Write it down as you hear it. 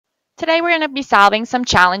Today we're going to be solving some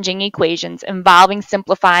challenging equations involving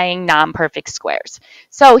simplifying non-perfect squares.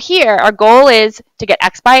 So here our goal is to get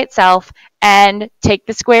x by itself and take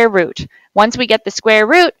the square root. Once we get the square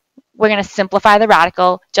root, we're going to simplify the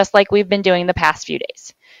radical just like we've been doing the past few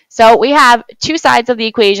days. So we have two sides of the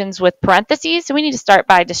equations with parentheses, so we need to start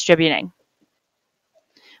by distributing.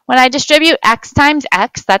 When I distribute x times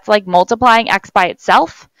x, that's like multiplying x by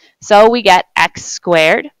itself. So we get x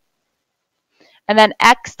squared. And then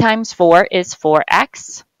x times 4 is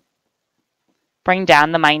 4x. Bring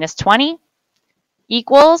down the minus 20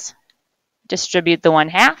 equals, distribute the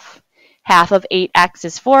 1/2. Half of 8x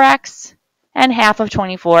is 4x, and half of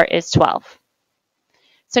 24 is 12.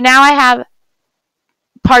 So now I have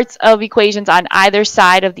parts of equations on either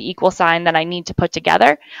side of the equal sign that I need to put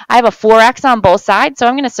together. I have a 4x on both sides, so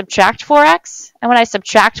I'm going to subtract 4x. And when I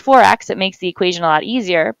subtract 4x, it makes the equation a lot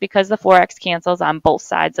easier because the 4x cancels on both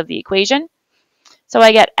sides of the equation. So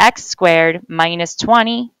I get x squared minus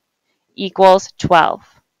 20 equals 12.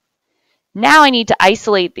 Now I need to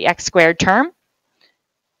isolate the x squared term.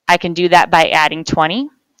 I can do that by adding 20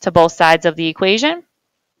 to both sides of the equation.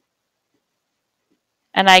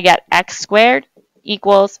 And I get x squared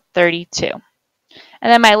equals 32.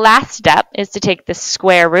 And then my last step is to take the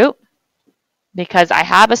square root. Because I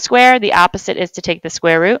have a square, the opposite is to take the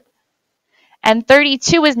square root. And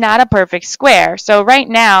 32 is not a perfect square, so right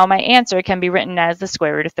now my answer can be written as the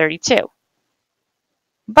square root of 32.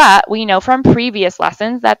 But we know from previous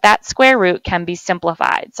lessons that that square root can be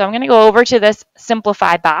simplified. So I'm going to go over to this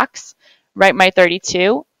simplify box, write my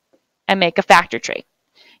 32, and make a factor tree.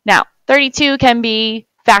 Now, 32 can be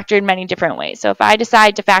factored many different ways. So if I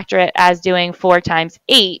decide to factor it as doing 4 times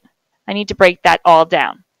 8, I need to break that all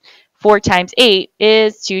down. 4 times 8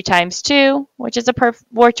 is 2 times 2, which is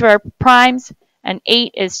 4 to our primes, and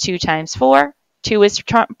 8 is 2 times 4. 2 is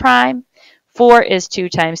prime. 4 is 2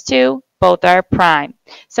 times 2. Both are prime.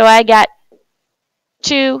 So I get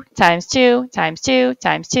 2 times 2 times 2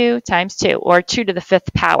 times 2 times 2, or 2 to the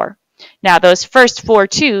 5th power. Now, those first 4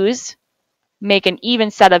 2's make an even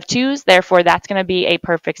set of 2's, therefore that's going to be a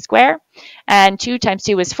perfect square. And 2 times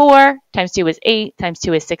 2 is 4, times 2 is 8, times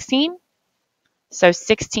 2 is 16. So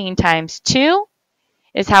 16 times 2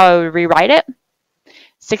 is how I would rewrite it.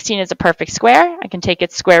 16 is a perfect square. I can take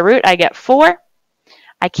its square root. I get 4.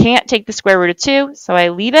 I can't take the square root of 2, so I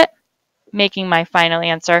leave it, making my final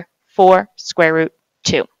answer 4 square root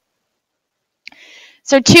 2.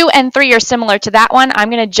 So 2 and 3 are similar to that one. I'm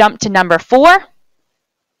going to jump to number 4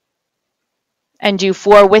 and do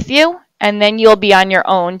 4 with you, and then you'll be on your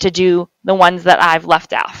own to do the ones that I've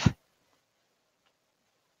left off.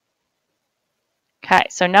 Okay,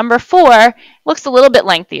 so number 4 looks a little bit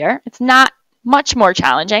lengthier. It's not much more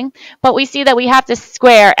challenging, but we see that we have to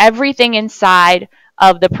square everything inside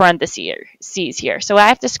of the parentheses here. So I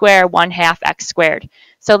have to square 1/2 x squared.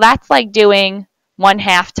 So that's like doing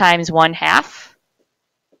 1/2 times 1/2,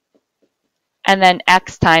 and then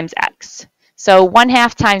x times x. So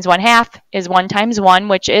 1/2 times 1/2 is 1 times 1,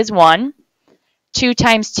 which is 1. 2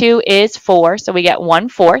 times 2 is 4, so we get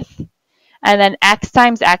 1/4. And then x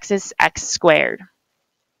times x is x squared.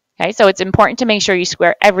 Okay, so it's important to make sure you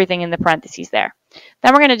square everything in the parentheses there.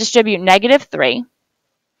 Then we're going to distribute -3,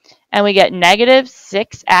 and we get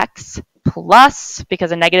 -6x plus,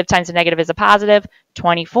 because a negative times a negative is a positive,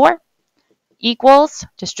 24 equals,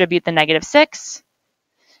 distribute the -6,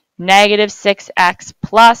 -6x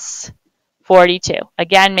plus 42.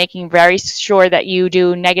 Again, making very sure that you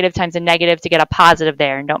do negative times a negative to get a positive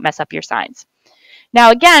there and don't mess up your signs.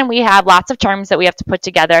 Now again, we have lots of terms that we have to put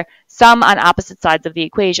together, some on opposite sides of the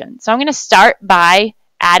equation. So I'm going to start by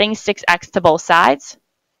adding 6x to both sides.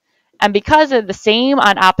 And because they're the same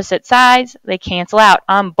on opposite sides, they cancel out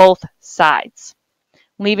on both sides,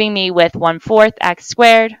 leaving me with 1/4 x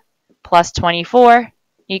squared plus 24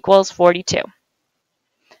 equals 42.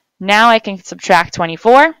 Now I can subtract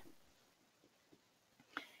 24,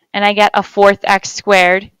 and I get a 1/4 x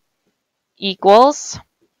squared equals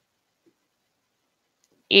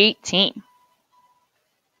 18.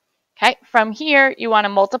 Okay, from here, you want to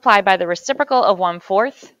multiply by the reciprocal of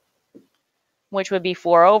 1/4, which would be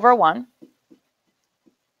 4 over 1.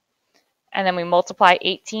 And then we multiply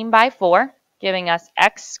 18 by 4, giving us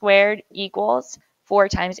x squared equals 4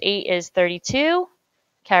 times 8 is 32.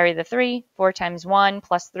 Carry the 3. 4 times 1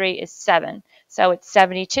 plus 3 is 7. So it's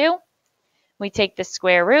 72. We take the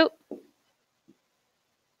square root.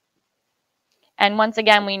 And once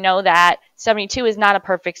again, we know that 72 is not a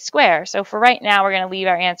perfect square. So for right now, we're going to leave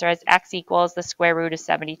our answer as x equals the square root of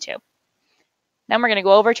 72. Then we're going to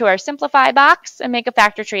go over to our simplify box and make a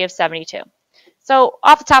factor tree of 72. So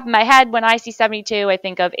off the top of my head, when I see 72, I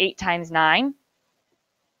think of 8 times 9.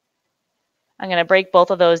 I'm going to break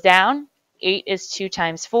both of those down. 8 is 2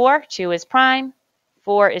 times 4. 2 is prime.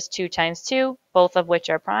 4 is 2 times 2, both of which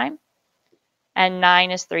are prime. And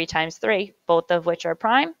 9 is 3 times 3, both of which are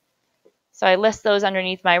prime. So I list those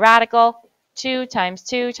underneath my radical. 2 times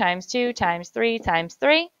 2 times 2 times 3 times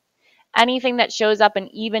 3. Anything that shows up an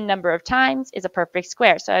even number of times is a perfect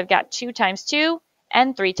square. So I've got 2 times 2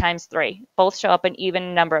 and 3 times 3. Both show up an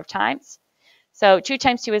even number of times. So 2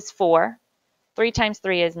 times 2 is 4. 3 times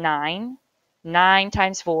 3 is 9. 9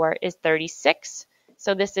 times 4 is 36.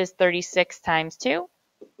 So this is 36 times 2.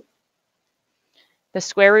 The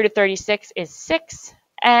square root of 36 is 6,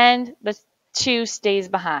 and the 2 stays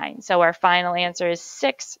behind. So our final answer is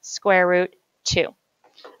 6 square root 2.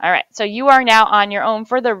 All right, so you are now on your own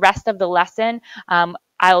for the rest of the lesson.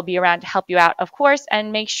 I will be around to help you out, of course,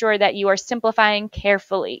 and make sure that you are simplifying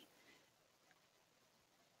carefully.